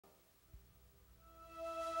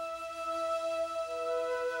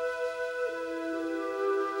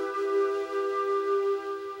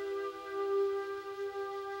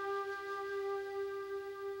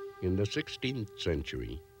In the 16th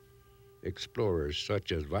century, explorers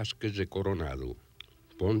such as Vasquez de Coronado,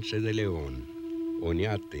 Ponce de Leon,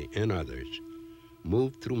 Oñate, and others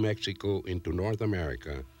moved through Mexico into North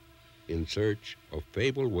America in search of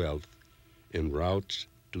fabled wealth and routes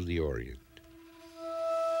to the Orient.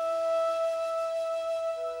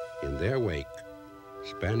 In their wake,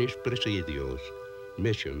 Spanish presidios,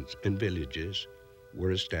 missions, and villages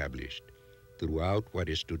were established throughout what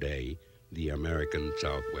is today the American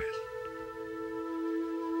Southwest.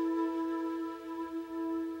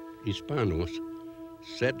 Hispanos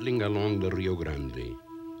settling along the Rio Grande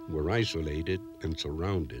were isolated and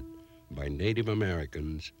surrounded by Native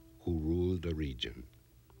Americans who ruled the region.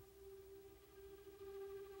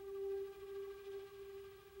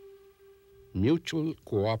 Mutual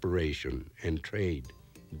cooperation and trade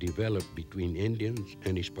developed between Indians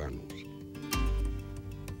and Hispanos.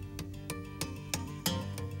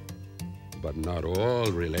 But not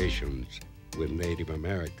all relations with Native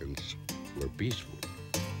Americans were peaceful.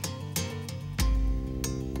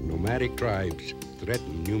 Nomadic tribes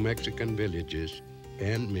threatened New Mexican villages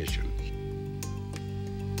and missions.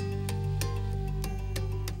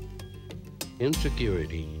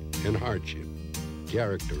 Insecurity and hardship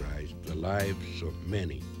characterized the lives of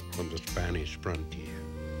many on the Spanish frontier.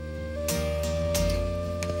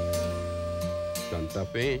 Santa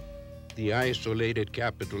Fe, the isolated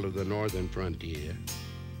capital of the northern frontier,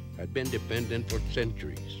 had been dependent for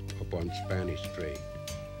centuries upon Spanish trade.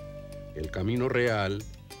 El Camino Real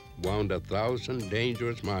wound 1,000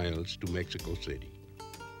 dangerous miles to Mexico City.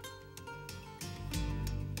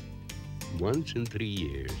 Once in 3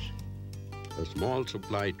 years, a small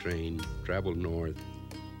supply train traveled north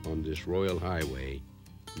on this royal highway,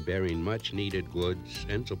 bearing much-needed goods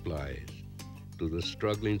and supplies to the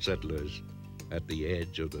struggling settlers at the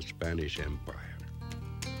edge of the Spanish Empire.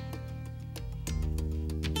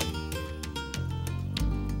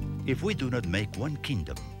 If we do not make one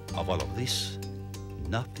kingdom of all of this,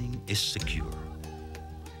 nothing is secure.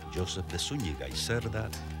 Joseph de Zúñiga y Cerda,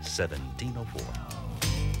 1704.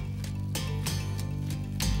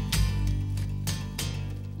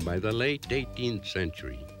 By the late 18th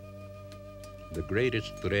century, the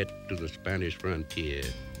greatest threat to the Spanish frontier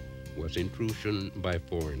was intrusion by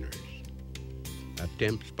foreigners.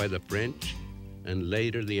 Attempts by the French and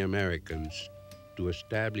later the Americans to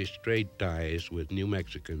establish trade ties with New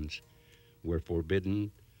Mexicans were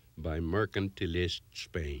forbidden by mercantilist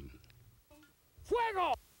Spain.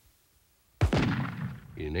 Fuego!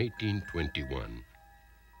 In 1821,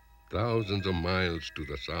 thousands of miles to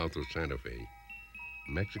the south of Santa Fe,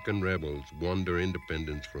 Mexican rebels won their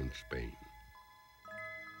independence from Spain.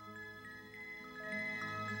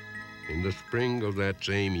 In the spring of that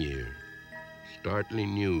same year,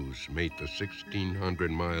 startling news made the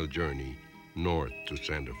 1,600-mile journey north to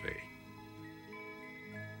Santa Fe.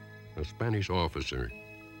 A Spanish officer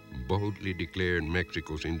boldly declared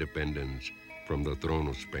Mexico's independence from the throne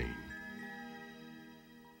of Spain.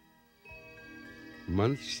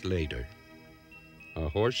 Months later, a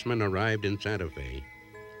horseman arrived in Santa Fe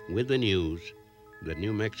with the news that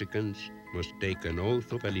New Mexicans must take an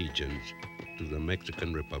oath of allegiance to the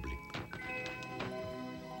Mexican Republic.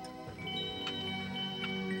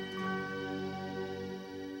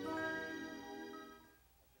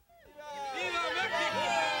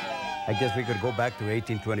 I guess we could go back to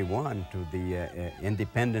 1821, to the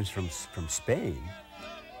independence from Spain,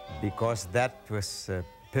 because that was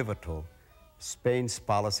pivotal. Spain's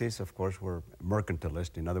policies, of course, were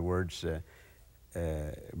mercantilist. In other words,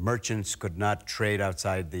 merchants could not trade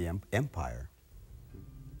outside the empire.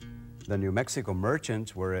 The New Mexico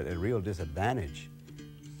merchants were at a real disadvantage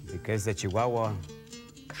because the Chihuahua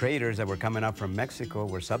traders that were coming up from Mexico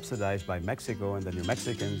were subsidized by Mexico, and the New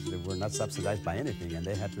Mexicans were not subsidized by anything, and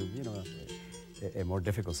they had to, a more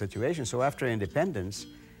difficult situation. So after independence,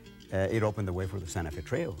 it opened the way for the Santa Fe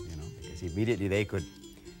Trail, because immediately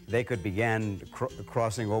they could begin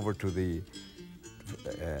crossing over to the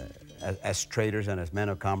as traders and as men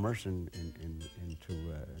of commerce into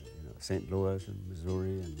St. Louis and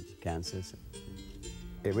Missouri and Kansas.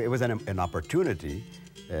 It was an opportunity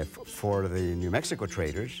for the New Mexico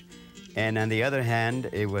traders, and on the other hand,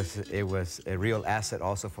 it was a real asset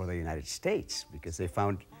also for the United States, because they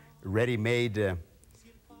found ready-made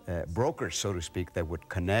brokers, so to speak, that would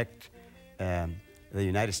connect the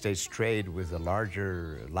United States trade with the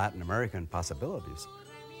larger Latin American possibilities.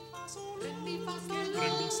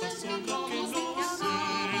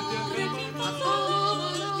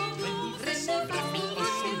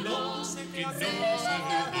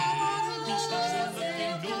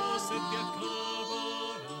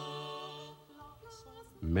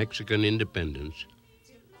 Mexican independence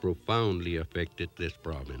profoundly affected this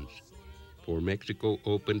province, for Mexico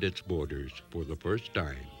opened its borders for the first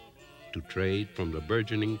time to trade from the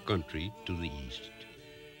burgeoning country to the east.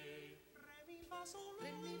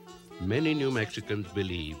 Many New Mexicans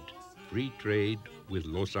believed free trade with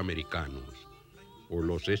los Americanos, or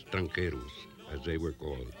los extranjeros, as they were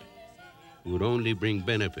called, would only bring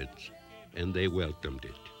benefits, and they welcomed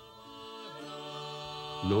it.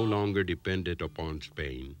 No longer dependent upon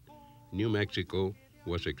Spain, New Mexico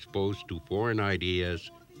was exposed to foreign ideas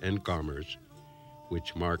and commerce,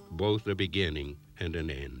 which marked both a beginning and an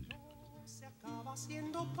end.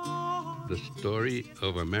 The story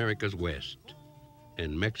of America's West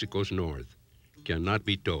and Mexico's North cannot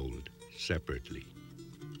be told separately.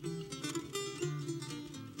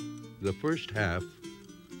 The first half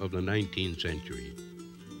of the 19th century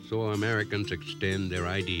saw Americans extend their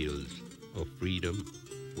ideals of freedom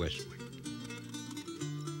westward.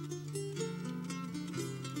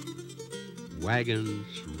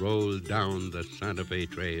 Wagons rolled down the Santa Fe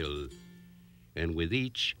Trail, and with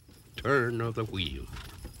each turn of the wheel,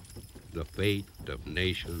 the fate of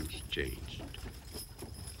nations changed.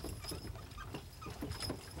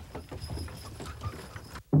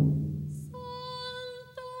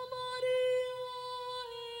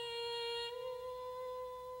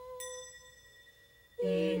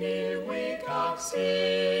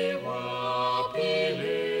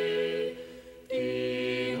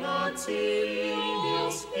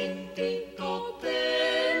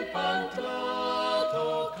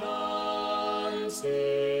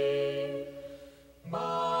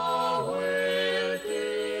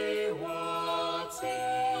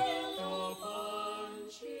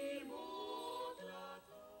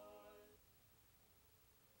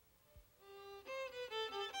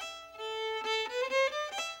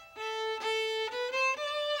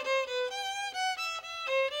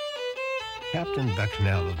 Captain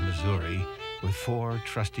Bucknell of Missouri, with 4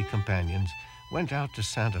 trusty companions, went out to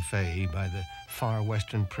Santa Fe by the far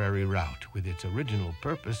western prairie route with its original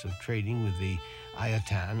purpose of trading with the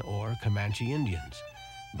Ayatan or Comanche Indians.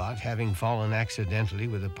 But having fallen accidentally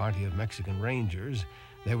with a party of Mexican Rangers,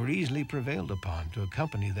 they were easily prevailed upon to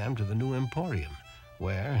accompany them to the new emporium,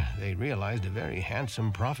 where they realized a very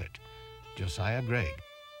handsome profit. Josiah Gregg.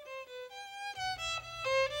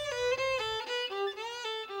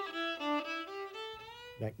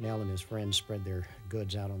 Bucknell and his friends spread their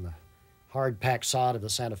goods out on the hard-packed sod of the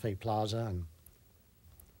Santa Fe Plaza, and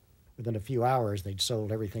within a few hours they'd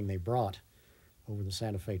sold everything they brought over the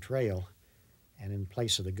Santa Fe Trail, and in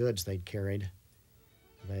place of the goods they'd carried,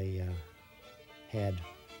 they had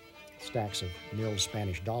stacks of milled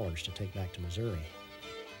Spanish dollars to take back to Missouri.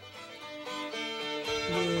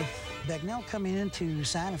 With Bucknell coming into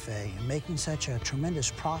Santa Fe and making such a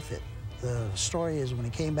tremendous profit, the story is when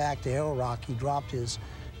he came back to Arrow Rock, he dropped his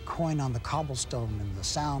coin on the cobblestone and the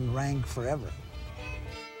sound rang forever.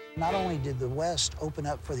 Not only did the West open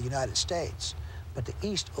up for the United States, but the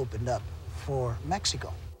East opened up for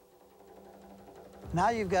Mexico.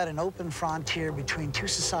 Now you've got an open frontier between two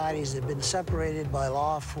societies that had been separated by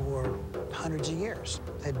law for hundreds of years.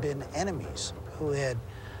 They'd been enemies who had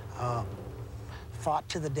fought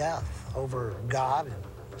to the death over God,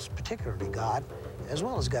 and particularly God, as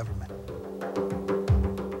well as government.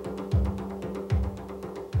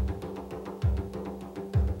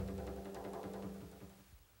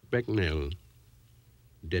 Bucknell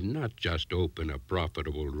did not just open a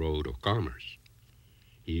profitable road of commerce.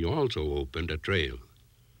 He also opened a trail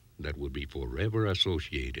that would be forever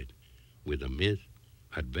associated with the myth,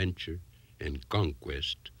 adventure, and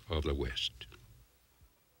conquest of the West.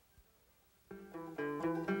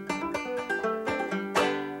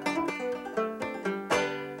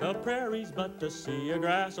 The prairie's but the sea of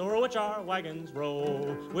grass o'er which our wagons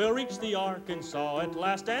roll. We'll reach the Arkansas at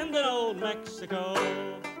last and then old Mexico.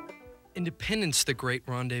 Independence, the great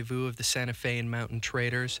rendezvous of the Santa Fe and mountain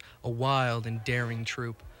traders, a wild and daring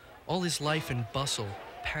troop. All his life and bustle,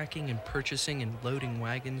 packing and purchasing and loading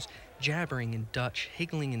wagons, jabbering in Dutch,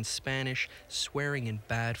 higgling in Spanish, swearing in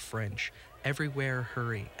bad French. Everywhere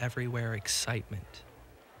hurry, everywhere excitement.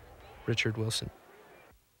 Richard Wilson.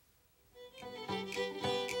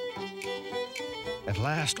 At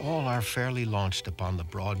last, all are fairly launched upon the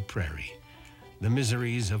broad prairie. The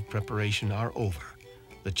miseries of preparation are over.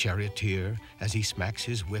 The charioteer, as he smacks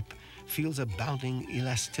his whip, feels a bounding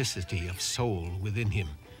elasticity of soul within him,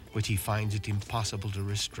 which he finds it impossible to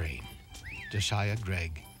restrain. Josiah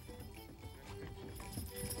Gregg.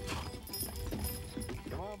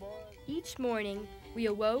 Each morning, we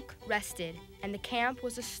awoke, rested, and the camp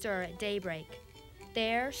was astir at daybreak.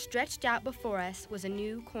 There, stretched out before us, was a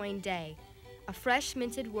new coined day, a fresh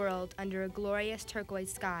minted world under a glorious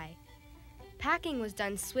turquoise sky. Packing was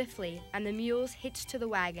done swiftly and the mules hitched to the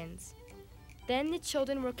wagons. Then the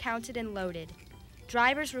children were counted and loaded.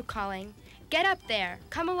 Drivers were calling, "Get up there!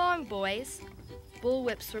 Come along, boys!"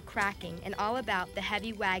 Bullwhips were cracking, and all about the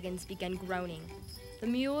heavy wagons began groaning. The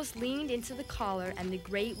mules leaned into the collar and the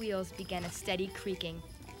great wheels began a steady creaking.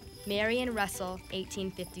 Marion Russell,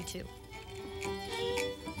 1852.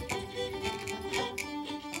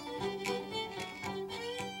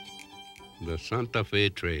 The Santa Fe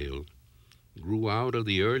Trail grew out of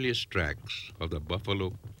the earliest tracks of the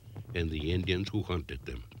buffalo and the Indians who hunted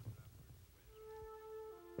them.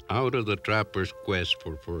 Out of the trapper's quest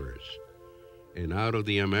for furs, and out of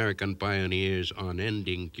the American pioneer's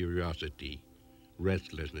unending curiosity,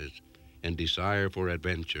 restlessness, and desire for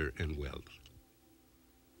adventure and wealth.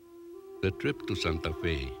 The trip to Santa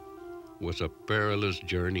Fe was a perilous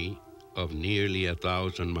journey of nearly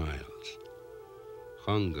 1,000 miles.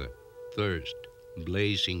 Hunger, thirst,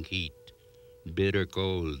 blazing heat, bitter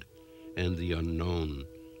cold, and the unknown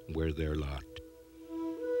were their lot.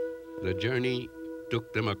 The journey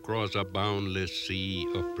took them across a boundless sea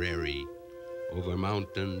of prairie, over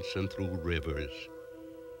mountains and through rivers,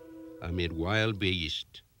 amid wild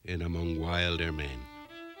beasts and among wilder men.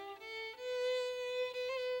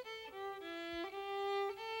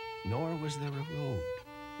 Nor was there a road,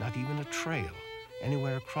 not even a trail,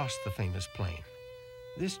 anywhere across the famous plain.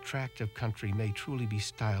 This tract of country may truly be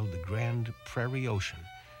styled the Grand Prairie Ocean,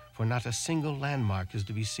 for not a single landmark is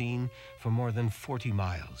to be seen for more than 40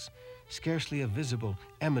 miles, scarcely a visible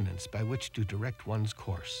eminence by which to direct one's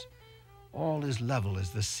course. All is level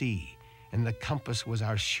as the sea, and the compass was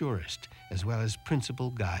our surest as well as principal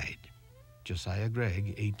guide. Josiah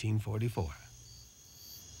Gregg, 1844.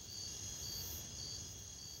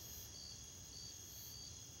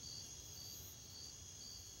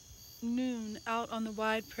 Noon out on the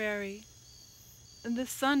wide prairie. The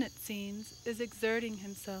sun, it seems, is exerting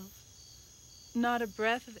himself. Not a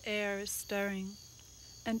breath of air is stirring,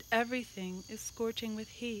 and everything is scorching with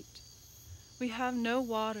heat. We have no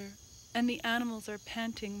water, and the animals are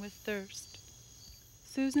panting with thirst.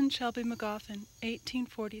 Susan Shelby McGoffin,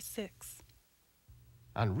 1846.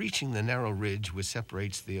 On reaching the narrow ridge which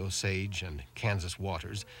separates the Osage and Kansas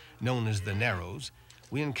waters, known as the Narrows,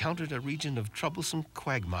 we encountered a region of troublesome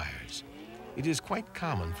quagmires. It is quite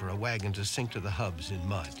common for a wagon to sink to the hubs in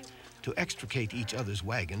mud. To extricate each other's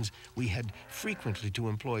wagons, we had frequently to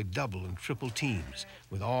employ double and triple teams,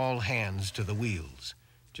 with all hands to the wheels.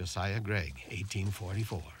 Josiah Gregg,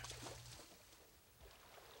 1844.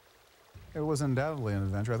 It was undoubtedly an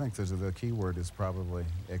adventure. I think the key word is probably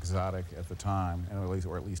exotic at the time, and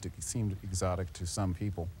or at least it seemed exotic to some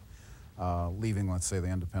people. Leaving, let's say, the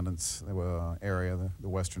Independence area, the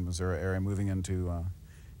western Missouri area, moving into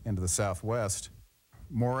the Southwest.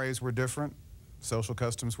 Mores were different, social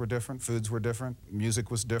customs were different, foods were different,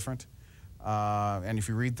 music was different. And if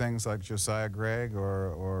you read things like Josiah Gregg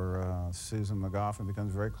or Susan McGoffin, it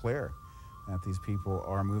becomes very clear that these people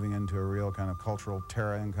are moving into a real kind of cultural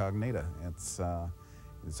terra incognita. It's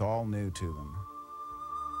all new to them.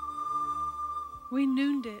 We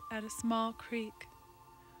nooned it at a small creek.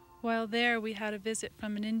 While there, we had a visit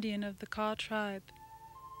from an Indian of the Kaw tribe.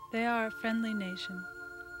 They are a friendly nation.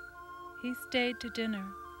 He stayed to dinner,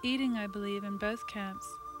 eating, I believe, in both camps,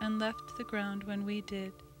 and left the ground when we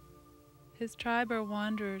did. His tribe are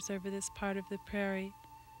wanderers over this part of the prairie,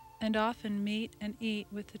 and often meet and eat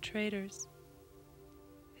with the traders.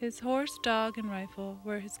 His horse, dog, and rifle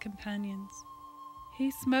were his companions.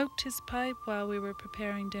 He smoked his pipe while we were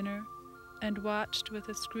preparing dinner, and watched with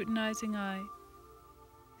a scrutinizing eye.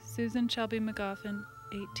 Susan Shelby McGoffin,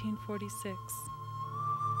 1846.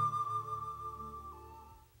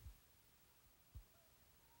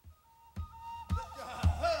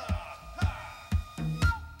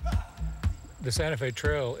 The Santa Fe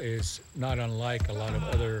Trail is not unlike a lot of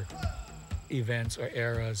other events or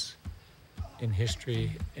eras in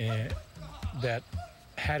history that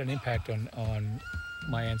had an impact on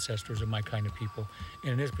my ancestors and my kind of people.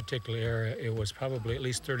 And in this particular era, it was probably at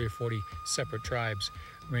least 30 or 40 separate tribes,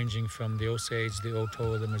 ranging from the Osage, the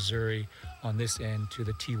Otoe, the Missouri on this end, to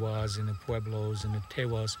the Tiwas and the Pueblos and the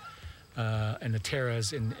Tewas and the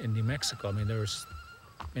Terras in New Mexico. I mean, there was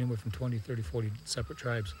anywhere from 20, 30, 40 separate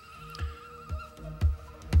tribes.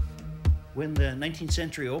 When the 19th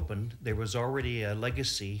century opened, there was already a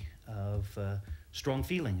legacy of strong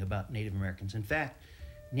feeling about Native Americans. In fact,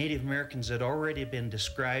 Native Americans had already been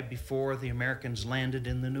described before the Americans landed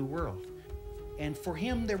in the New World. And for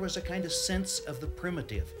him, there was a kind of sense of the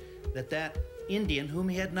primitive, that Indian whom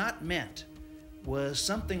he had not met was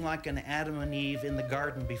something like an Adam and Eve in the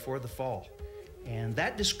garden before the fall. And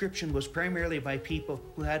that description was primarily by people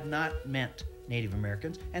who had not met Native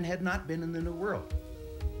Americans and had not been in the New World.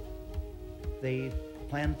 They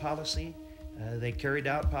planned policy, they carried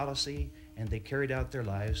out policy, and they carried out their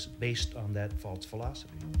lives based on that false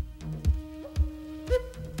philosophy.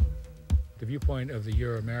 The viewpoint of the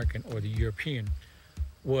Euro-American or the European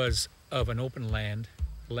was of an open land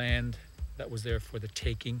that was there for the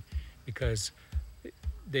taking, because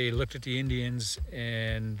they looked at the Indians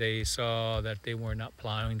and they saw that they were not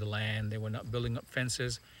plowing the land, they were not building up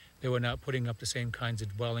fences, they were not putting up the same kinds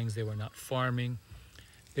of dwellings, they were not farming,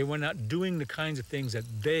 they were not doing the kinds of things that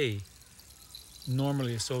they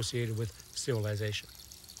normally associated with civilization.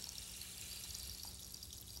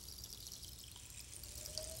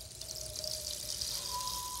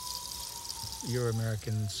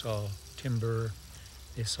 Euro-Americans saw timber,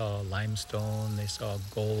 they saw limestone, they saw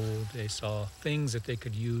gold, they saw things that they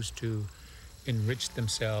could use to enrich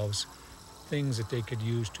themselves, things that they could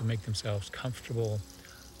use to make themselves comfortable,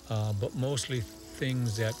 but mostly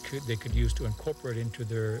things that they could use to incorporate into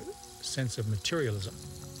their sense of materialism,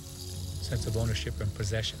 sense of ownership and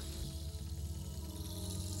possession.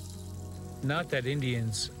 Not that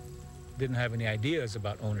Indians didn't have any ideas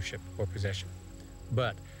about ownership or possession,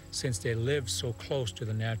 but since they lived so close to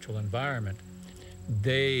the natural environment,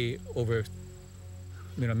 they, over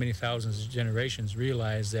many thousands of generations,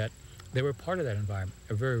 realized that they were part of that environment,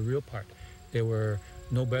 a very real part. They were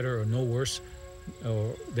no better or no worse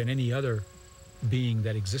than any other being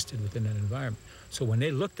that existed within that environment. So when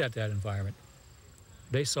they looked at that environment,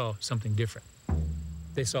 they saw something different.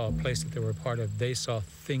 They saw a place that they were a part of. They saw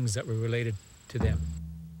things that were related to them.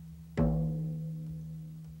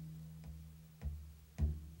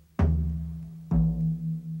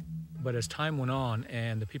 But as time went on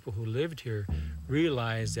and the people who lived here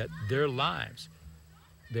realized that their lives,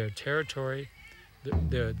 their territory,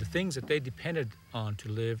 the things that they depended on to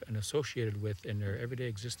live and associated with in their everyday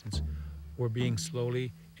existence were being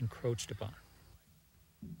slowly encroached upon.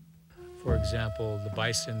 For example, the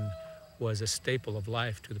bison was a staple of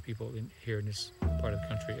life to the people here in this part of the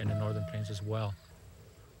country and the northern plains as well.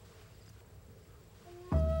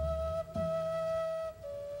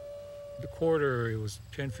 The corridor, it was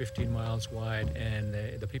 10, 15 miles wide, and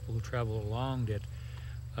the people who traveled along it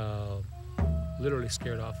literally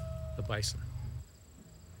scared off the bison.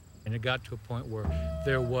 And it got to a point where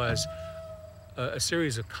there was a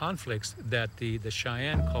series of conflicts that the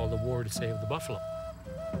Cheyenne called the war to save the buffalo,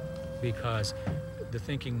 because the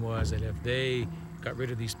thinking was that if they got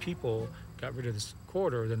rid of these people, got rid of this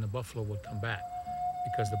corridor, then the buffalo would come back,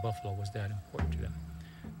 because the buffalo was that important to them.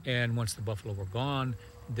 And once the buffalo were gone,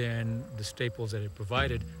 then the staples that it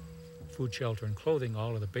provided, food, shelter, and clothing,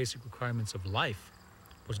 all of the basic requirements of life,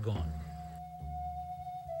 was gone.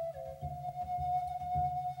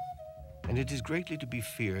 And it is greatly to be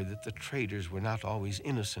feared that the traders were not always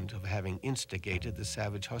innocent of having instigated the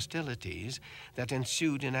savage hostilities that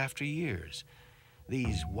ensued in after years.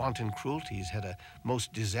 These wanton cruelties had a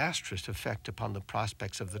most disastrous effect upon the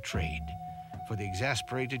prospects of the trade, for the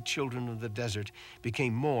exasperated children of the desert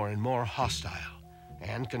became more and more hostile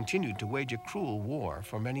and continued to wage a cruel war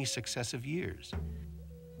for many successive years.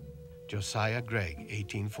 Josiah Gregg,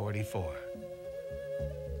 1844.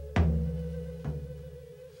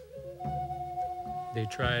 They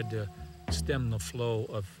tried to stem the flow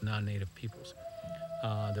of non-native peoples.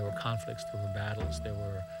 There were conflicts, there were battles, there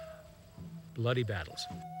were bloody battles.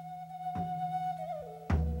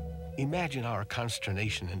 Imagine our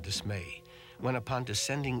consternation and dismay when, upon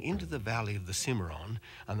descending into the valley of the Cimarron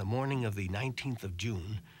on the morning of the 19th of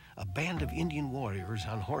June, a band of Indian warriors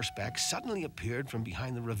on horseback suddenly appeared from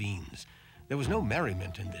behind the ravines. There was no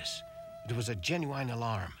merriment in this. It was a genuine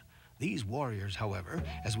alarm. These warriors, however,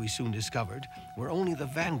 as we soon discovered, were only the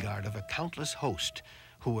vanguard of a countless host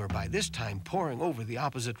who were by this time pouring over the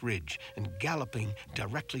opposite ridge and galloping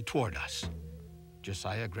directly toward us.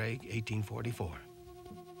 Josiah Gregg, 1844.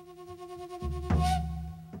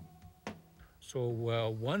 So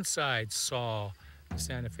one side saw the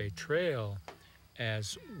Santa Fe Trail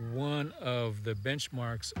as one of the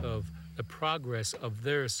benchmarks of the progress of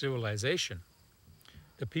their civilization.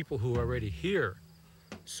 The people who are already here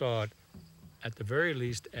saw it at the very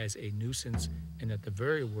least as a nuisance and at the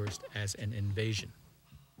very worst as an invasion.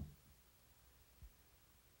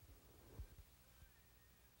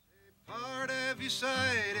 Part have you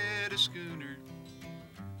sighted a schooner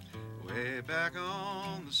way back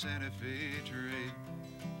on the Santa Fe Trail?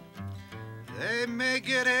 They may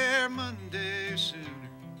get here Monday or sooner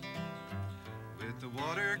with the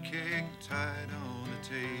water keg tied on the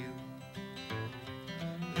tail.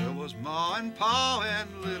 There was Ma and Pa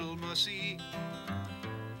and little Mussy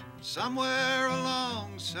Somewhere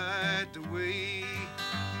alongside the way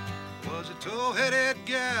was a tow-headed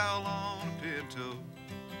gal on a pinto.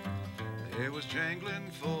 They was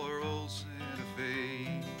jangling for old Santa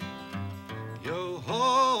Fe.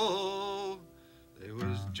 Yo-ho, they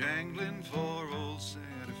was jangling for old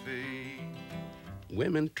Santa Fe.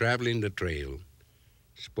 Women traveling the trail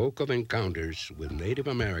spoke of encounters with Native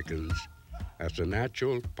Americans as a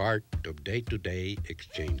natural part of day-to-day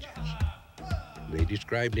exchanges. They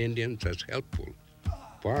described Indians as helpful,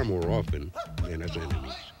 far more often than as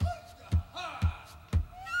enemies.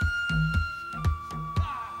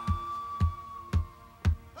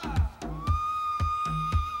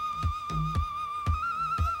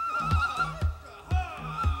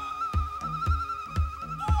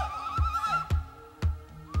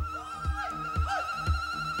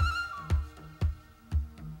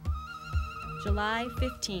 July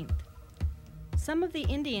 15th. Some of the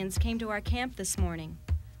Indians came to our camp this morning.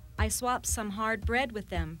 I swapped some hard bread with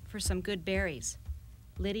them for some good berries.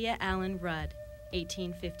 Lydia Allen Rudd,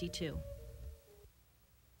 1852.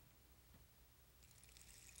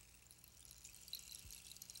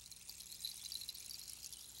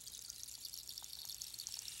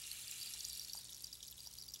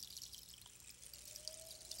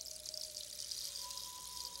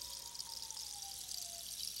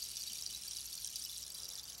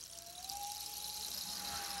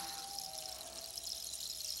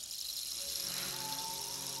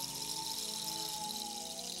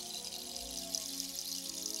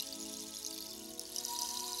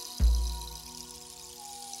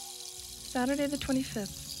 Saturday the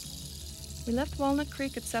 25th. We left Walnut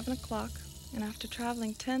Creek at 7 o'clock and after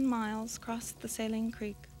traveling 10 miles crossed the Saline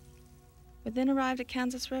Creek. We then arrived at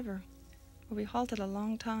Kansas River, where we halted a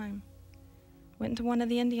long time. Went into one of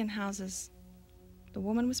the Indian houses. The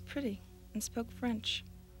woman was pretty and spoke French.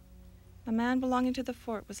 A man belonging to the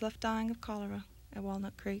fort was left dying of cholera at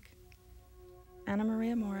Walnut Creek. Anna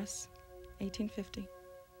Maria Morris, 1850.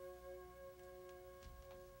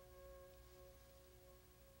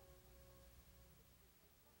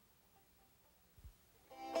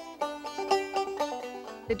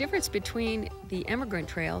 The difference between the immigrant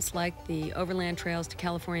trails, like the overland trails to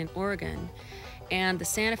California and Oregon, and the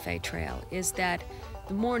Santa Fe Trail is that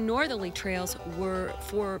the more northerly trails were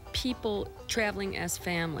for people traveling as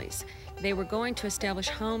families. They were going to establish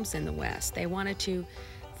homes in the West. They wanted to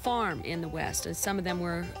farm in the West. And some of them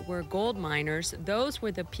were gold miners. Those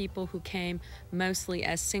were the people who came mostly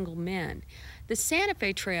as single men. The Santa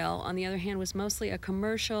Fe Trail, on the other hand, was mostly a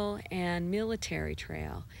commercial and military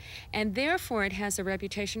trail. And therefore, it has a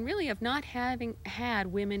reputation really of not having had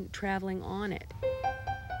women traveling on it.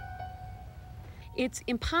 It's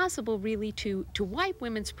impossible really to wipe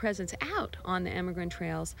women's presence out on the immigrant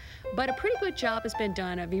trails, but a pretty good job has been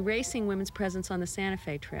done of erasing women's presence on the Santa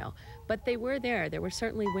Fe Trail. But they were there. There were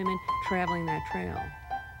certainly women traveling that trail.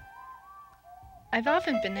 I've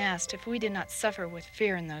often been asked if we did not suffer with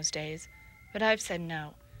fear in those days, but I've said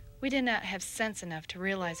no. We did not have sense enough to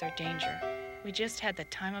realize our danger. We just had the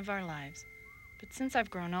time of our lives. But since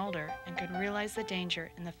I've grown older and could realize the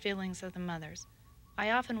danger and the feelings of the mothers,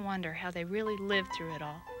 I often wonder how they really lived through it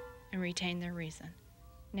all and retained their reason.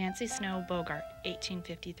 Nancy Snow Bogart,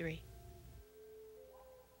 1853.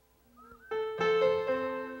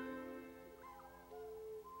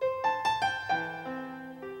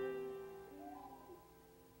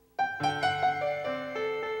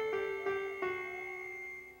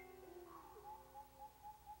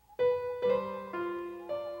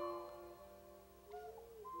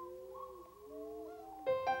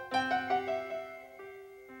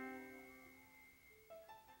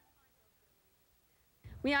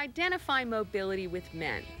 We identify mobility with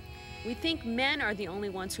men. We think men are the only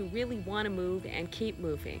ones who really want to move and keep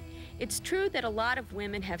moving. It's true that a lot of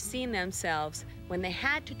women have seen themselves, when they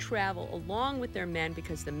had to travel along with their men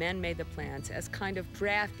because the men made the plans, as kind of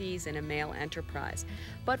draftees in a male enterprise.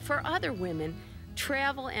 But for other women,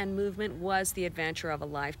 travel and movement was the adventure of a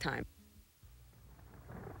lifetime.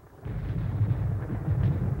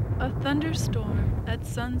 A thunderstorm at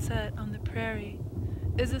sunset on the prairie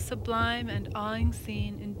is a sublime and awing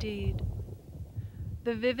scene indeed.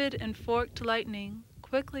 The vivid and forked lightning,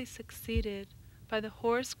 quickly succeeded by the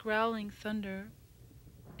hoarse growling thunder,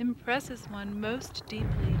 impresses one most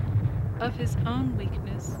deeply of his own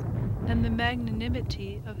weakness and the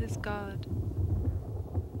magnanimity of his God.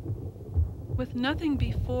 With nothing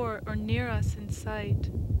before or near us in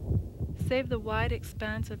sight, save the wide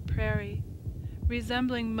expanse of prairie,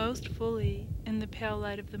 resembling most fully in the pale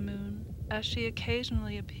light of the moon, as she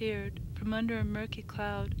occasionally appeared from under a murky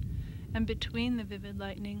cloud, and between the vivid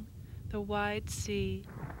lightning, the wide sea.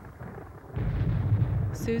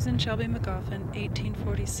 Susan Shelby McGoffin,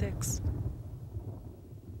 1846.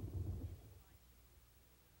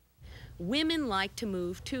 Women like to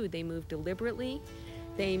move too. They move deliberately,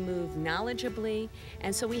 they move knowledgeably,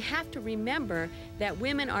 and so we have to remember that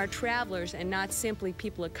women are travelers and not simply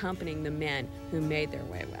people accompanying the men who made their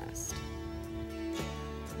way west.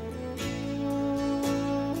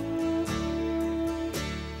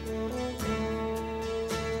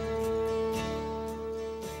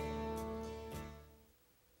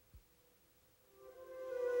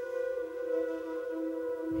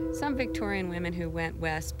 Some Victorian women who went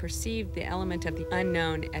west perceived the element of the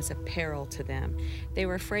unknown as a peril to them. They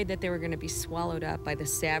were afraid that they were going to be swallowed up by the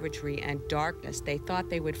savagery and darkness they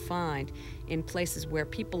thought they would find in places where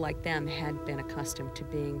people like them had been accustomed to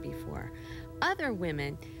being before. Other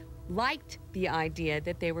women liked the idea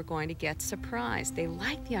that they were going to get surprised. They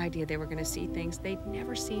liked the idea they were going to see things they'd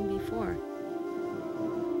never seen before.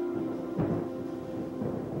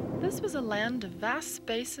 This was a land of vast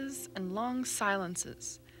spaces and long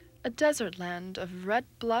silences. A desert land of red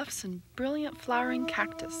bluffs and brilliant flowering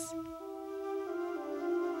cactus.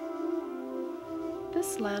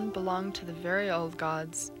 This land belonged to the very old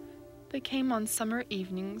gods. They came on summer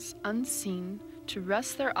evenings, unseen, to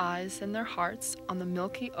rest their eyes and their hearts on the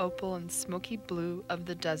milky opal and smoky blue of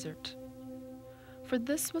the desert. For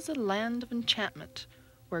this was a land of enchantment,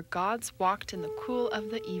 where gods walked in the cool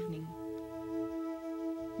of the evening.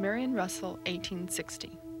 Marion Russell,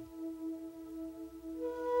 1860.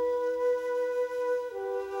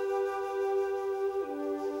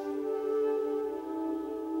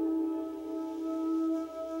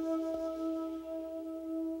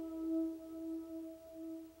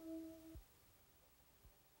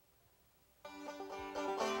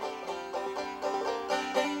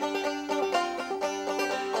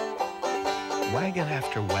 Wagon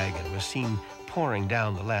after wagon was seen pouring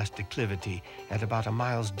down the last declivity at about a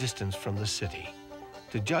mile's distance from the city.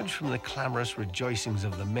 To judge from the clamorous rejoicings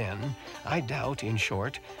of the men, I doubt, in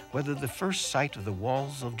short, whether the first sight of the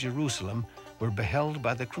walls of Jerusalem were beheld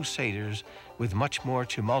by the Crusaders with much more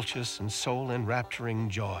tumultuous and soul-enrapturing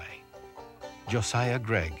joy. Josiah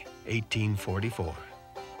Gregg, 1844.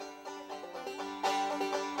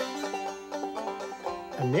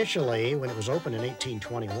 Initially, when it was opened in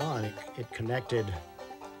 1821, it connected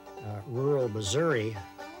rural Missouri.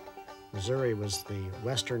 Missouri was the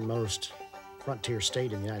westernmost frontier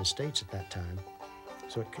state in the United States at that time.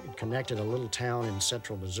 So it connected a little town in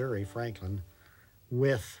central Missouri, Franklin,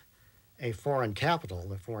 with a foreign capital,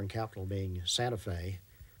 the foreign capital being Santa Fe.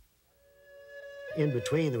 In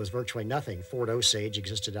between, there was virtually nothing. Fort Osage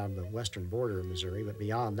existed on the western border of Missouri, but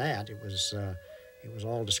beyond that, it was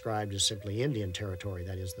all described as simply Indian territory,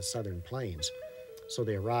 that is, the southern plains. So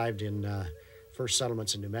they arrived in first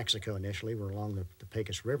settlements in New Mexico initially were along the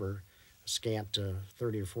Pecos River, a scant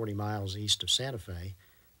 30 or 40 miles east of Santa Fe.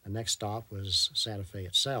 The next stop was Santa Fe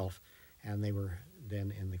itself, and they were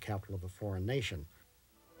then in the capital of a foreign nation.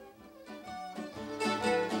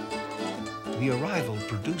 The arrival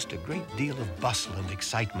produced a great deal of bustle and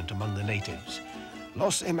excitement among the natives.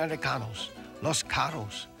 Los Americanos, Los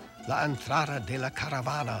Carros, La Entrada de la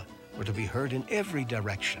Caravana were to be heard in every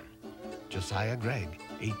direction. Josiah Gregg,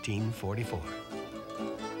 1844.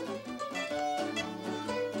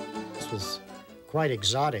 This was quite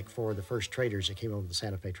exotic for the first traders that came over the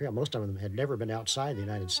Santa Fe Trail. Most of them had never been outside the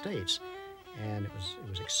United States, and it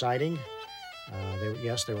was exciting.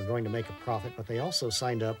 Yes, they were going to make a profit, but they also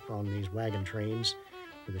signed up on these wagon trains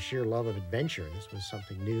for the sheer love of adventure. This was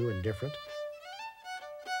something new and different.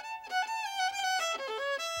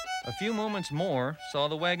 A few moments more saw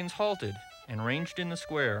the wagons halted and ranged in the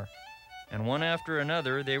square, and one after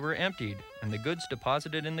another they were emptied and the goods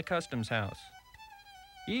deposited in the customs house.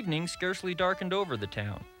 Evening scarcely darkened over the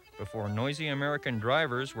town before noisy American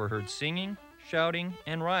drivers were heard singing, shouting,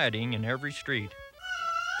 and rioting in every street.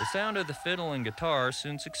 The sound of the fiddle and guitar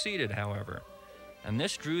soon succeeded, however, and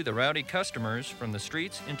this drew the rowdy customers from the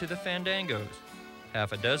streets into the fandangos,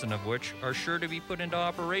 half a dozen of which are sure to be put into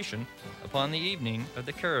operation upon the evening of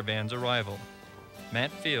the caravan's arrival.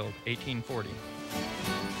 Matt Field, 1840.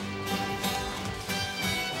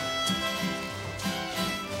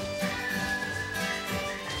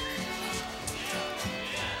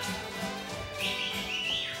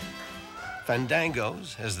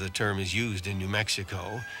 Fandangos, as the term is used in New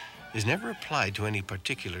Mexico, is never applied to any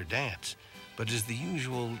particular dance, but is the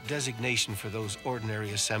usual designation for those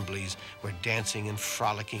ordinary assemblies where dancing and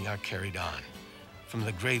frolicking are carried on. From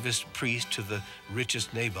the gravest priest to the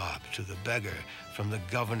richest nabob, to the beggar, from the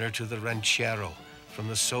governor to the ranchero, from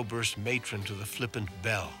the soberest matron to the flippant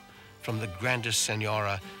belle, from the grandest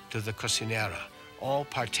senora to the cocinera, all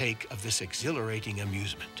partake of this exhilarating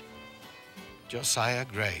amusement. Josiah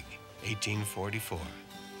Gregg, 1844.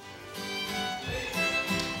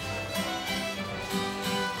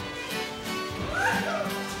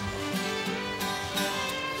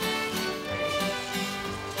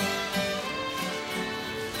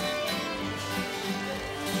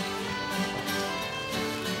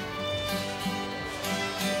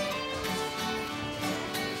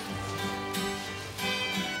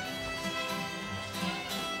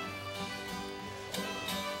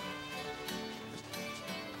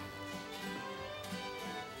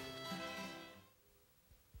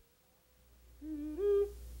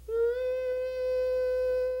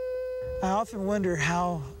 I often wonder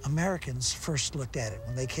how Americans first looked at it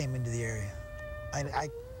when they came into the area. I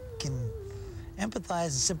can empathize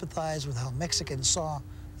and sympathize with how Mexicans saw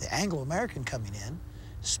the Anglo-American coming in,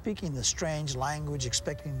 speaking the strange language,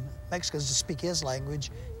 expecting Mexicans to speak his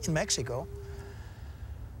language in Mexico.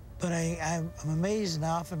 But I'm amazed, and I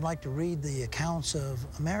often like to read the accounts of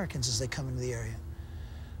Americans as they come into the area.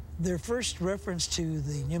 Their first reference to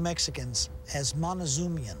the New Mexicans as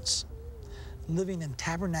Montezumians, living in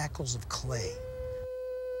tabernacles of clay.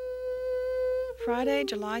 Friday,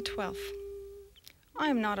 July 12th. I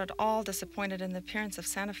am not at all disappointed in the appearance of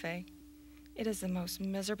Santa Fe. It is the most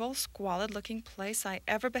miserable, squalid-looking place I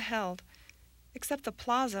ever beheld. Except the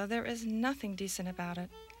plaza, there is nothing decent about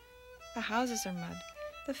it. The houses are mud.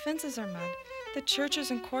 The fences are mud. The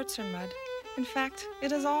churches and courts are mud. In fact,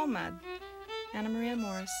 it is all mud. Anna Maria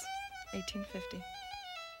Morris, 1850.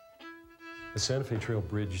 The Santa Fe Trail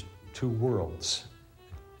bridged two worlds.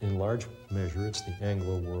 In large measure, it's the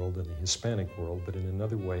Anglo world and the Hispanic world, but in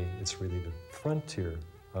another way, it's really the frontier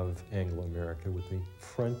of Anglo-America with the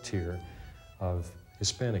frontier of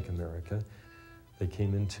Hispanic America. They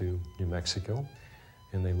came into New Mexico,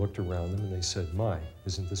 and they looked around them and they said, my,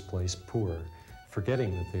 isn't this place poor?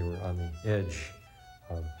 Forgetting that they were on the edge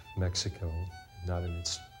of Mexico, not in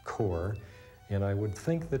its core. And I would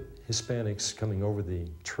think that Hispanics coming over the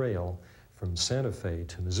trail from Santa Fe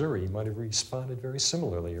to Missouri might have responded very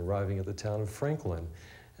similarly, arriving at the town of Franklin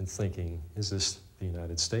and thinking, is this the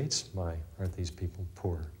United States? My, aren't these people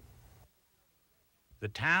poor? The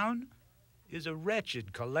town is a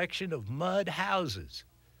wretched collection of mud houses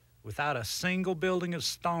without a single building of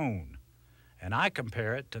stone, and I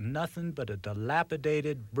compare it to nothing but a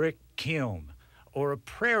dilapidated brick kiln or a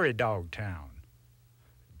prairie dog town.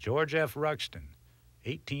 George F. Ruxton,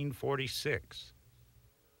 1846.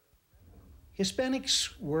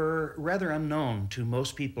 Hispanics were rather unknown to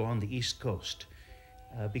most people on the East Coast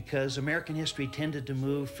because American history tended to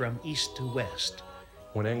move from east to west.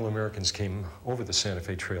 When Anglo-Americans came over the Santa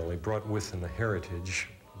Fe Trail, they brought with them a heritage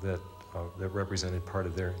that represented part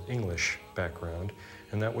of their English background,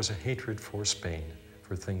 and that was a hatred for Spain,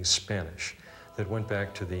 for things Spanish, that went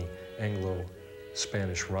back to the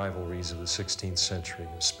Anglo-Spanish rivalries of the 16th century,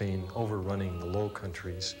 of Spain overrunning the Low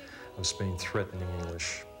Countries, of Spain threatening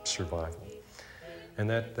English survival. And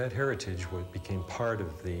that heritage became part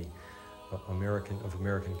of the American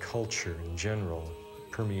culture in general,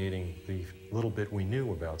 permeating the little bit we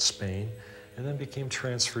knew about Spain, and then became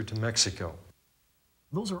transferred to Mexico.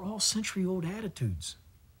 Those are all century-old attitudes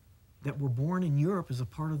that were born in Europe as a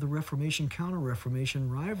part of the Reformation, Counter-Reformation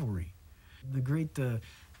rivalry. The great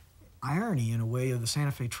irony, in a way, of the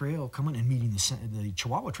Santa Fe Trail coming and meeting the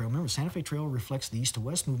Chihuahua Trail. Remember, Santa Fe Trail reflects the east to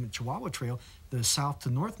west movement. Chihuahua Trail, the south to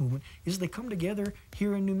north movement, is they come together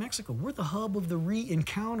here in New Mexico. We're the hub of the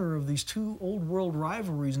re-encounter of these two old world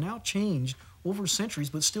rivalries, now changed over centuries,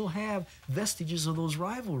 but still have vestiges of those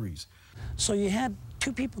rivalries. So you had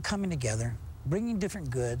two people coming together, bringing different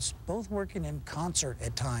goods, both working in concert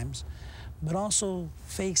at times, but also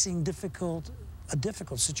facing a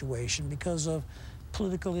difficult situation because of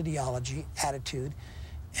political ideology, attitude,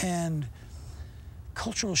 and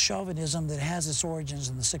cultural chauvinism that has its origins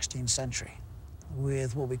in the 16th century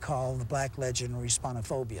with what we call the black legend or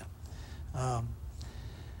Hispanophobia,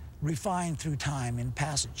 refined through time and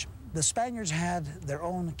passage. The Spaniards had their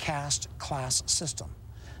own caste class system.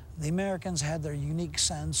 The Americans had their unique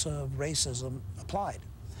sense of racism applied.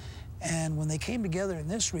 And when they came together in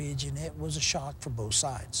this region, it was a shock for both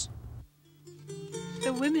sides.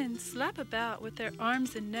 The women slap about with their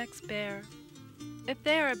arms and necks bare. If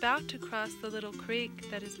they are about to cross the little creek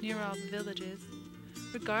that is near all the villages,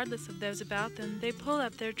 regardless of those about them, they pull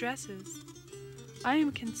up their dresses. I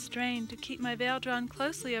am constrained to keep my veil drawn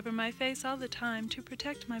closely over my face all the time to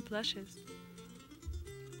protect my blushes.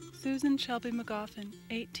 Susan Shelby McGoffin,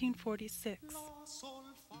 1846.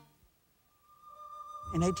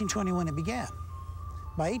 In 1821 it began.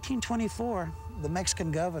 By 1824, the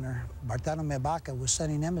Mexican governor, Bartolome Baca, was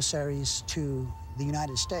sending emissaries to the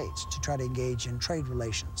United States to try to engage in trade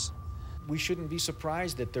relations. We shouldn't be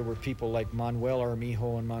surprised that there were people like Manuel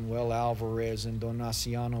Armijo and Manuel Alvarez and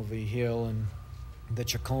Donaciano Vigil and the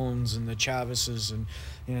Chacones and the Chavezes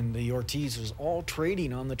and the Ortizes all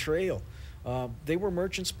trading on the trail. They were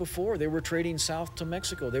merchants before. They were trading south to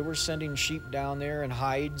Mexico. They were sending sheep down there and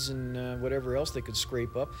hides and whatever else they could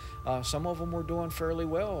scrape up. Some of them were doing fairly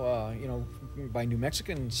well, you know, by New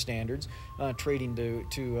Mexican standards, trading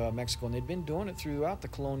to Mexico, and they'd been doing it throughout the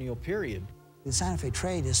colonial period. The Santa Fe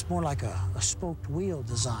trade is more like a spoked wheel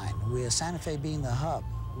design, with Santa Fe being the hub.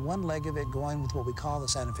 One leg of it going with what we call the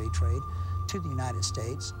Santa Fe trade to the United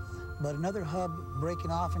States, but another hub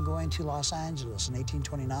breaking off and going to Los Angeles in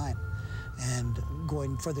 1829 and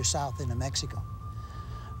going further south into Mexico.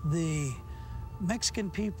 The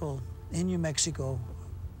Mexican people in New Mexico,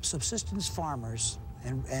 subsistence farmers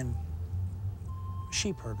and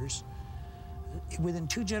sheep herders, within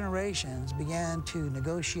 2 generations began to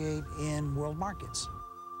negotiate in world markets.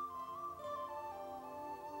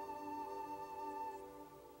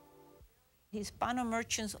 Hispano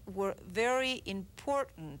merchants were very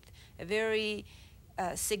important, a very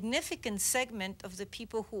significant segment of the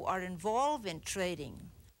people who are involved in trading.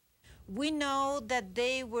 We know that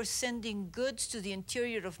they were sending goods to the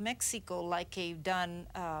interior of Mexico like they've done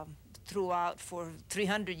throughout for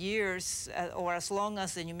 300 years or as long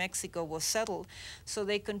as the New Mexico was settled. So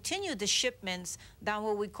they continued the shipments down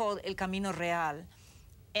what we call El Camino Real.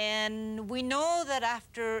 And we know that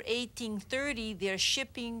after 1830, they're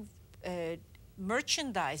shipping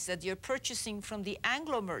merchandise that you're purchasing from the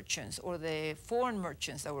Anglo merchants or the foreign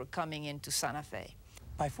merchants that were coming into Santa Fe.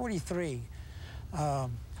 By 43,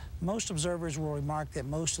 most observers will remark that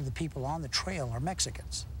most of the people on the trail are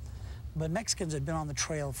Mexicans. But Mexicans had been on the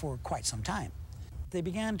trail for quite some time. They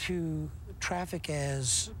began to traffic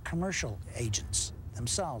as commercial agents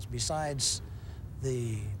themselves, besides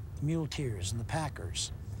the muleteers and the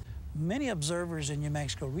packers. Many observers in New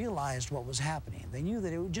Mexico realized what was happening. They knew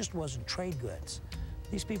that it just wasn't trade goods.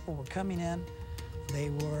 These people were coming in, they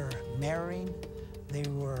were marrying, they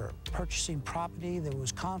were purchasing property, there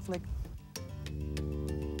was conflict.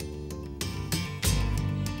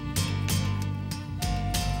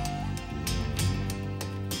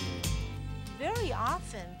 Very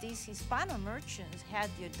often, these Hispano merchants had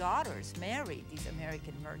their daughters marry these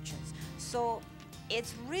American merchants. So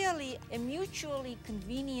it's really a mutually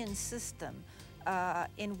convenient system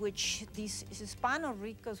in which these Hispano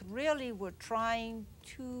ricos really were trying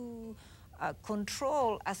to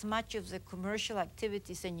control as much of the commercial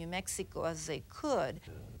activities in New Mexico as they could.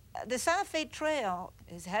 The Santa Fe Trail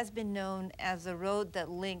has been known as the road that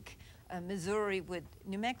linked Missouri with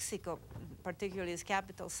New Mexico, particularly its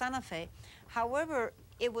capital, Santa Fe. However,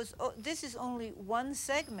 this is only one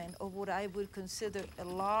segment of what I would consider a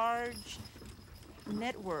large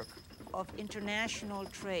network of international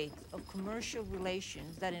trade, of commercial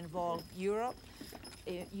relations that involve Europe,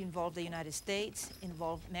 involve the United States,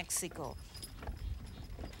 involve Mexico.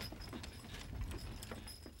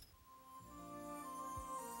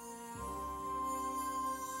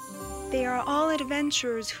 They are all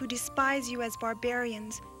adventurers who despise you as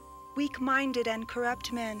barbarians, weak-minded and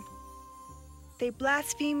corrupt men. They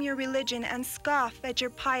blaspheme your religion and scoff at your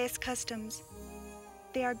pious customs.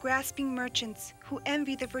 They are grasping merchants who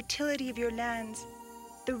envy the fertility of your lands,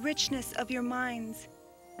 the richness of your mines,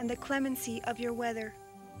 and the clemency of your weather.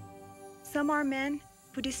 Some are men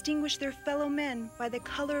who distinguish their fellow men by the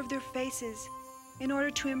color of their faces in order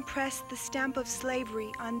to impress the stamp of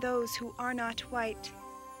slavery on those who are not white.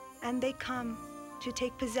 And they come to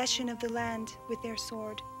take possession of the land with their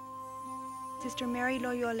sword. Sister Mary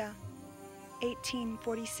Loyola,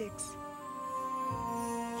 1846.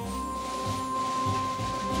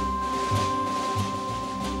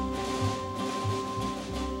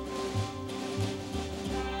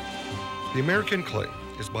 The American claim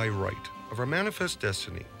is by right of our manifest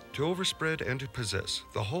destiny to overspread and to possess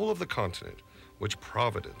the whole of the continent which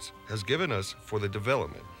Providence has given us for the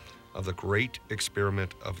development of the great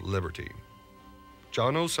experiment of liberty.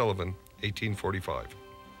 John O. Sullivan, 1845.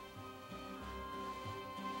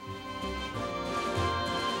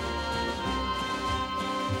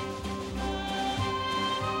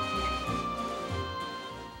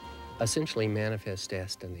 Essentially, manifest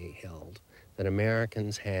destiny held that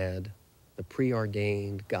Americans had the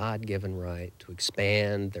preordained, God-given right to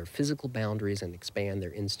expand their physical boundaries and expand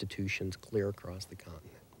their institutions clear across the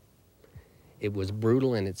continent. It was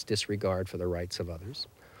brutal in its disregard for the rights of others,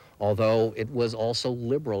 although it was also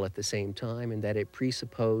liberal at the same time in that it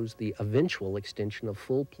presupposed the eventual extension of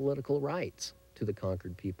full political rights to the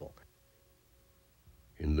conquered people.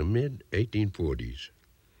 In the mid-1840s,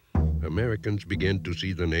 Americans began to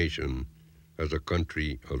see the nation as a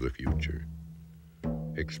country of the future.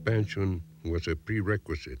 Expansion was a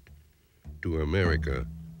prerequisite to America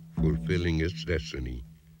fulfilling its destiny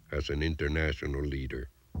as an international leader.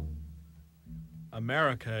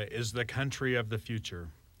 America is the country of the future.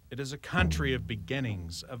 It is a country of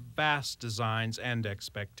beginnings, of vast designs and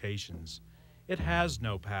expectations. It has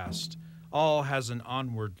no past. All has an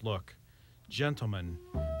onward look. Gentlemen,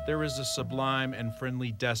 there is a sublime and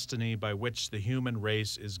friendly destiny by which the human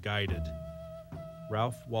race is guided.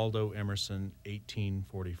 Ralph Waldo Emerson,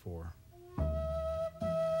 1844.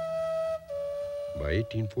 By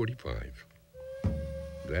 1845,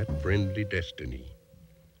 that friendly destiny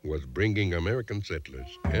was bringing American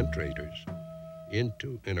settlers and traders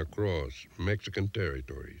into and across Mexican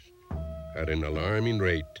territories at an alarming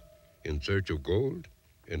rate in search of gold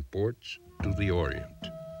and ports to the Orient.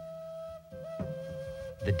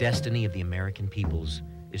 The destiny of the American peoples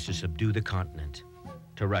is to subdue the continent,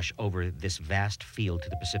 to rush over this vast field to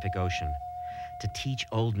the Pacific Ocean, to teach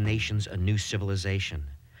old nations a new civilization,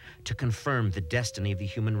 to confirm the destiny of the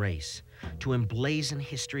human race, to emblazon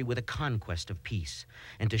history with a conquest of peace,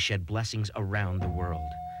 and to shed blessings around the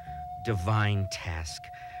world. Divine task,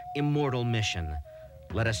 immortal mission.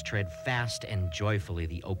 Let us tread fast and joyfully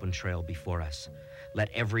the open trail before us. Let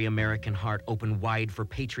every American heart open wide for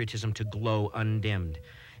patriotism to glow undimmed,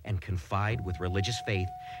 and confide with religious faith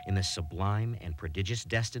in the sublime and prodigious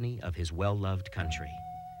destiny of his well-loved country.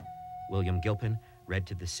 William Gilpin read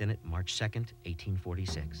to the Senate March 2nd,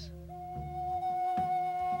 1846.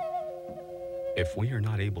 If we are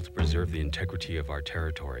not able to preserve the integrity of our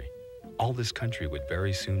territory, all this country would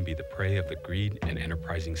very soon be the prey of the greed and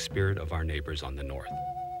enterprising spirit of our neighbors on the north,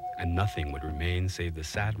 and nothing would remain save the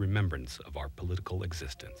sad remembrance of our political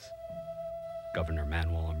existence. Governor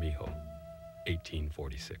Manuel Armijo,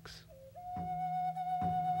 1846.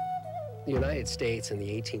 The United States in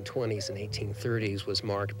the 1820s and 1830s was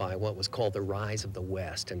marked by what was called the rise of the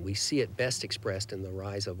West, and we see it best expressed in the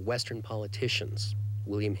rise of Western politicians,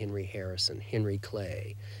 William Henry Harrison, Henry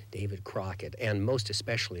Clay, David Crockett, and most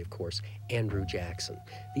especially, of course, Andrew Jackson.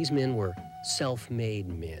 These men were self-made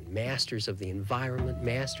men, masters of the environment,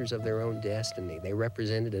 masters of their own destiny. They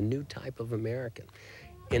represented a new type of American.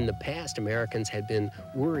 In the past, Americans had been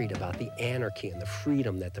worried about the anarchy and the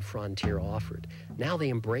freedom that the frontier offered. Now they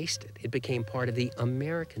embraced it. It became part of the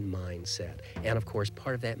American mindset. And of course,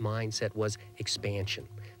 part of that mindset was expansion.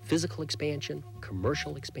 Physical expansion,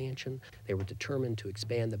 commercial expansion. They were determined to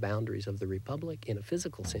expand the boundaries of the Republic in a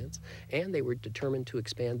physical sense, and they were determined to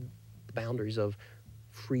expand the boundaries of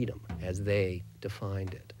freedom as they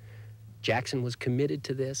defined it. Jackson was committed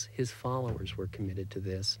to this. His followers were committed to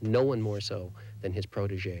this. No one more so than his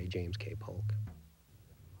protege, James K. Polk.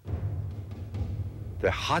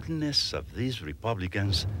 The hardness of these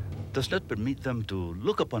Republicans does not permit them to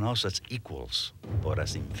look upon us as equals, but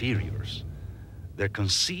as inferiors. Their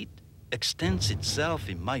conceit extends itself,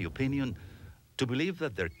 in my opinion, to believe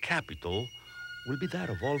that their capital will be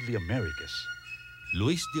that of all the Americas.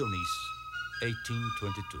 Luis Dionis,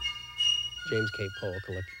 1822. James K. Polk,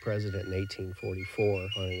 elected president in 1844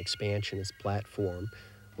 on an expansionist platform,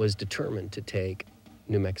 was determined to take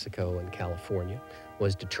New Mexico and California,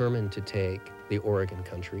 was determined to take the Oregon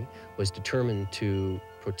country, was determined to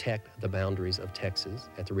protect the boundaries of Texas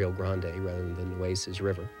at the Rio Grande rather than the Nueces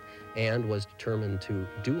River, and was determined to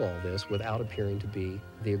do all this without appearing to be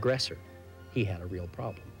the aggressor. He had a real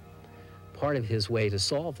problem. Part of his way to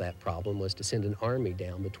solve that problem was to send an army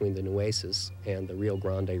down between the Nueces and the Rio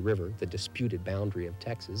Grande River, the disputed boundary of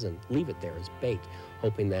Texas, and leave it there as bait,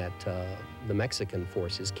 hoping that the Mexican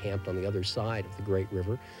forces camped on the other side of the great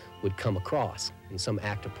river would come across and some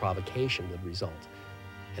act of provocation would result.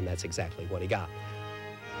 And that's exactly what he got.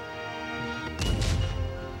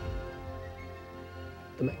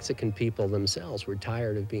 The Mexican people themselves were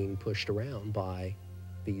tired of being pushed around by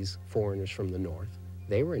these foreigners from the north.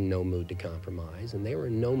 They were in no mood to compromise, and they were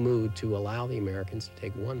in no mood to allow the Americans to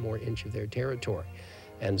take one more inch of their territory.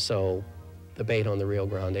 And so the bait on the Rio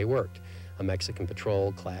Grande worked. A Mexican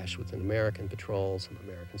patrol clashed with an American patrol, some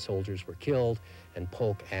American soldiers were killed, and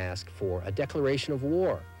Polk asked for a declaration of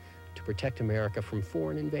war to protect America from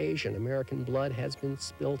foreign invasion. American blood has been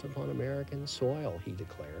spilt upon American soil, he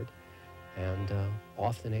declared. And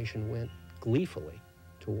off the nation went gleefully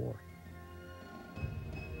to war.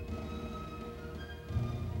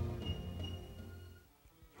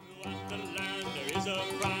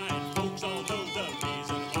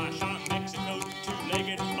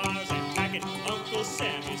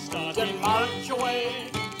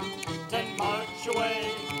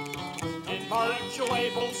 March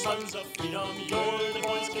away, both sons of freedom. You're the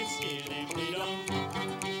boys can skin and bleed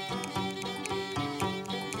 'em.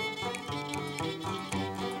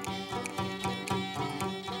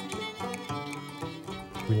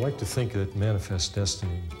 like to think that Manifest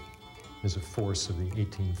Destiny is a force of the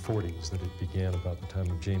 1840s, that it began about the time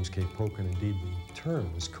of James K. Polk, and indeed the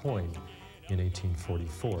term was coined in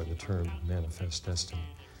 1844, the term Manifest Destiny.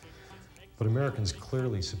 But Americans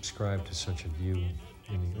clearly subscribed to such a view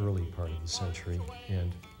in the early part of the century,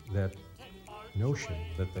 and that notion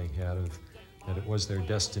that they had of that it was their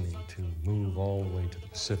destiny to move all the way to the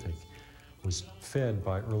Pacific was fed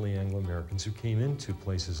by early Anglo-Americans who came into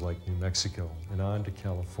places like New Mexico and on to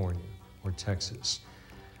California or Texas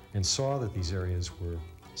and saw that these areas were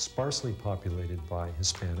sparsely populated by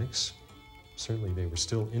Hispanics. Certainly they were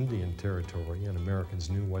still Indian territory, and Americans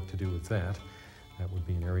knew what to do with that. That would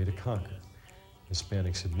be an area to conquer.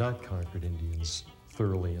 Hispanics had not conquered Indians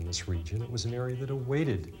thoroughly in this region. It was an area that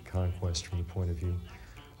awaited conquest from the point of view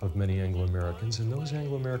of many Anglo-Americans, and those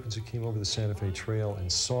Anglo-Americans who came over the Santa Fe Trail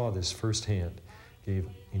and saw this firsthand gave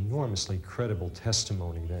enormously credible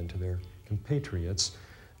testimony then to their compatriots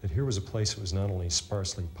that here was a place that was not only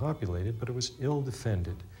sparsely populated, but it was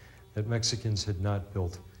ill-defended, that Mexicans had not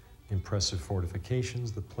built impressive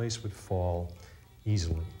fortifications, the place would fall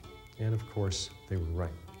easily. And of course, they were right.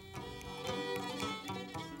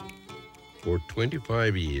 For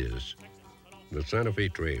 25 years, the Santa Fe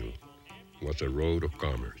Trail was a road of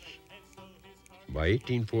commerce. By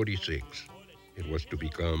 1846, it was to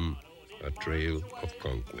become a trail of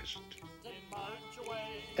conquest.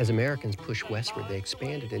 As Americans pushed westward, they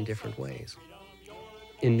expanded in different ways.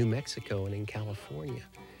 In New Mexico and in California,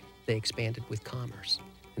 they expanded with commerce.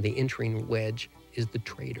 And the entering wedge is the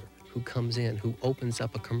trader who comes in, who opens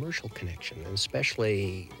up a commercial connection, and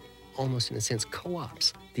especially, almost in a sense,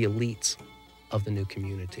 co-ops the elites of the new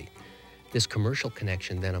community. This commercial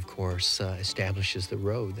connection then, of course, establishes the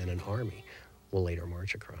road that an army will later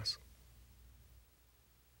march across.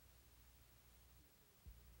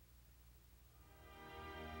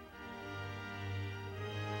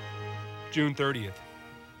 June 30th.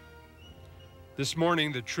 This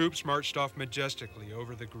morning, the troops marched off majestically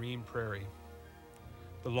over the green prairie.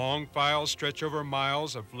 The long files stretch over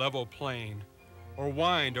miles of level plain or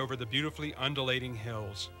wind over the beautifully undulating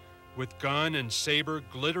hills, with gun and saber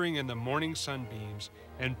glittering in the morning sunbeams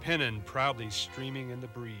and pennon proudly streaming in the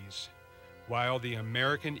breeze, while the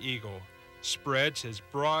American eagle spreads his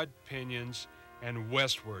broad pinions and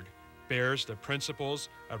westward bears the principles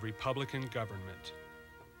of Republican government.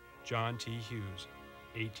 John T. Hughes,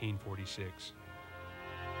 1846.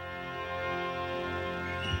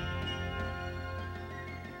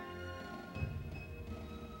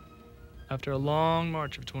 After a long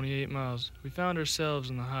march of 28 miles, we found ourselves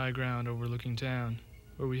on the high ground overlooking town,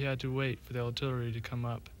 where we had to wait for the artillery to come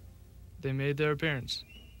up. They made their appearance,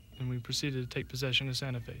 and we proceeded to take possession of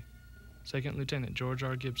Santa Fe. Second Lieutenant George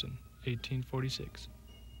R. Gibson, 1846.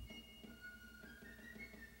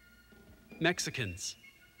 Mexicans,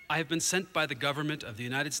 I have been sent by the government of the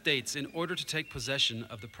United States in order to take possession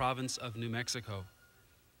of the province of New Mexico.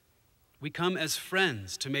 We come as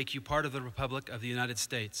friends to make you part of the Republic of the United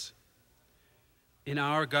States. In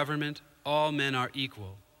our government, all men are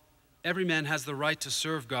equal. Every man has the right to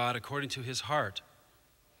serve God according to his heart.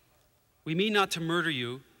 We mean not to murder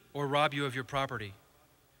you or rob you of your property.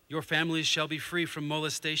 Your families shall be free from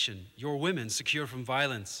molestation, your women secure from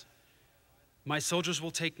violence. My soldiers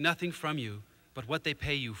will take nothing from you but what they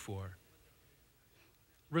pay you for.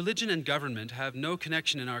 Religion and government have no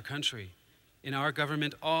connection in our country. In our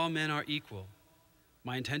government, all men are equal.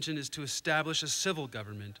 My intention is to establish a civil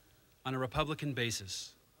government on a Republican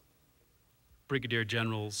basis. Brigadier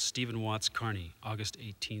General Stephen Watts Kearny, August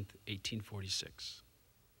 18th, 1846.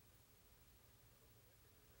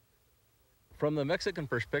 From the Mexican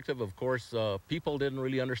perspective, of course, people didn't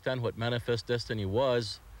really understand what Manifest Destiny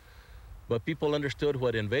was, but people understood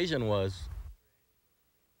what invasion was.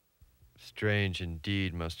 Strange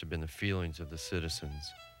indeed must have been the feelings of the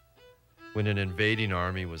citizens when an invading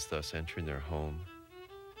army was thus entering their home.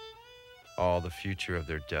 All the future of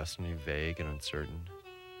their destiny vague and uncertain.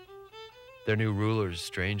 Their new rulers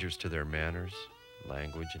strangers to their manners,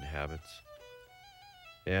 language, and habits.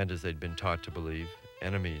 And, as they'd been taught to believe,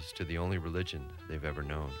 enemies to the only religion they've ever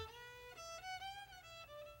known.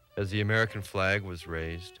 As the American flag was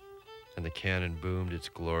raised and the cannon boomed its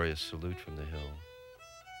glorious salute from the hill,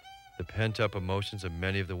 the pent-up emotions of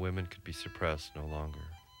many of the women could be suppressed no longer.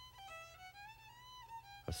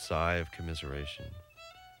 A sigh of commiseration,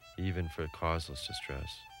 even for causeless distress,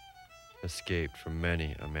 escaped from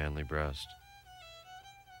many a manly breast.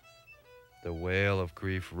 The wail of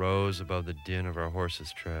grief rose above the din of our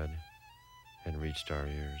horses' tread and reached our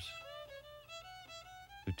ears.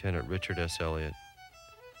 Lieutenant Richard S. Elliott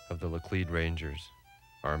of the Laclede Rangers,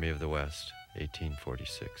 Army of the West,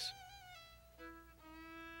 1846.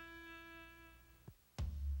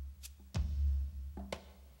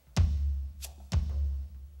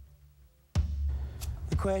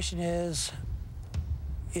 question is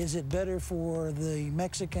it better for the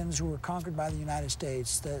Mexicans who were conquered by the United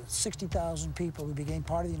States, the 60,000 people who became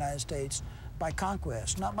part of the United States by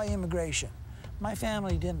conquest, not by immigration? My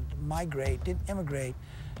family didn't migrate, didn't immigrate,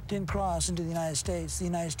 didn't cross into the United States. The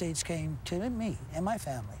United States came to me and my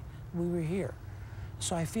family. We were here.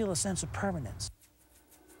 So I feel a sense of permanence.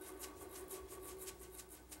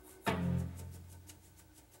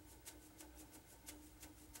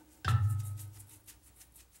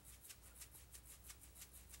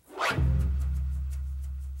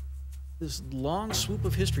 This long swoop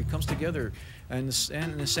of history comes together, and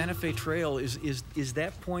the Santa Fe Trail is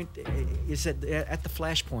that point, is at the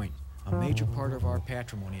flashpoint, a major part of our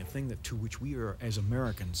patrimony, a thing to which we are, as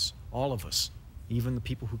Americans, all of us, even the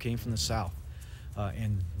people who came from the South,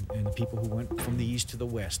 and the people who went from the East to the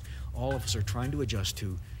West, all of us are trying to adjust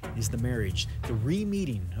to, is the marriage, the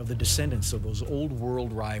re-meeting of the descendants of those old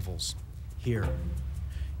world rivals here.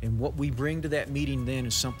 And what we bring to that meeting then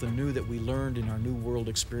is something new that we learned in our New World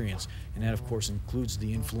experience. And that, of course, includes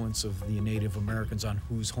the influence of the Native Americans on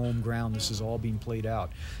whose home ground this is all being played out.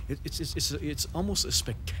 It's almost a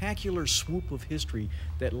spectacular swoop of history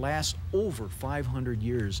that lasts over 500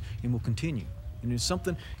 years and will continue. And it's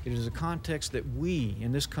something, it is a context that we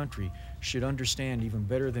in this country should understand even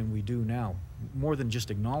better than we do now. More than just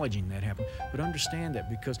acknowledging that happened, but understand that,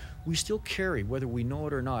 because we still carry, whether we know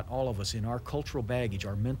it or not, all of us, in our cultural baggage,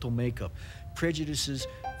 our mental makeup, prejudices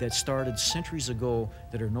that started centuries ago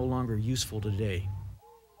that are no longer useful today.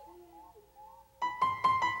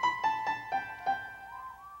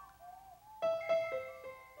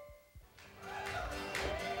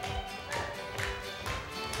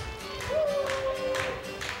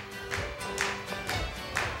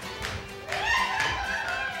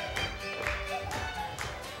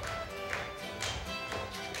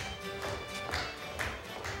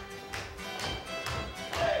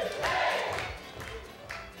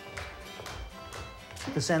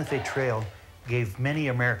 The Santa Fe Trail gave many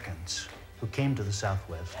Americans who came to the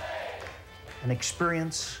Southwest an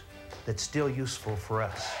experience that's still useful for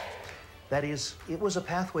us. That is, it was a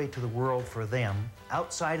pathway to the world for them,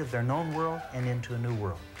 outside of their known world and into a new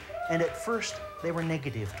world. And at first, they were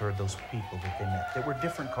negative toward those people that they met, that were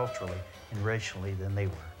different culturally and racially than they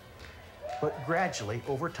were. But gradually,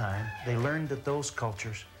 over time, they learned that those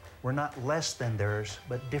cultures were not less than theirs,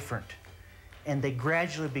 but different. And they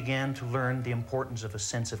gradually began to learn the importance of a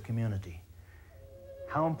sense of community.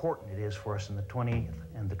 How important it is for us in the 20th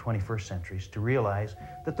and the 21st centuries to realize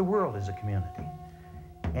that the world is a community.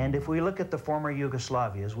 And if we look at the former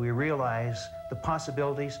Yugoslavias, we realize the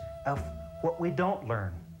possibilities of what we don't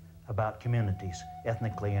learn about communities,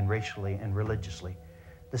 ethnically and racially and religiously.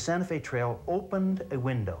 The Santa Fe Trail opened a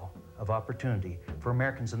window of opportunity for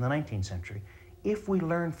Americans in the 19th century. If we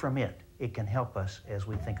learn from it, it can help us as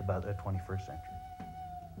we think about the 21st century.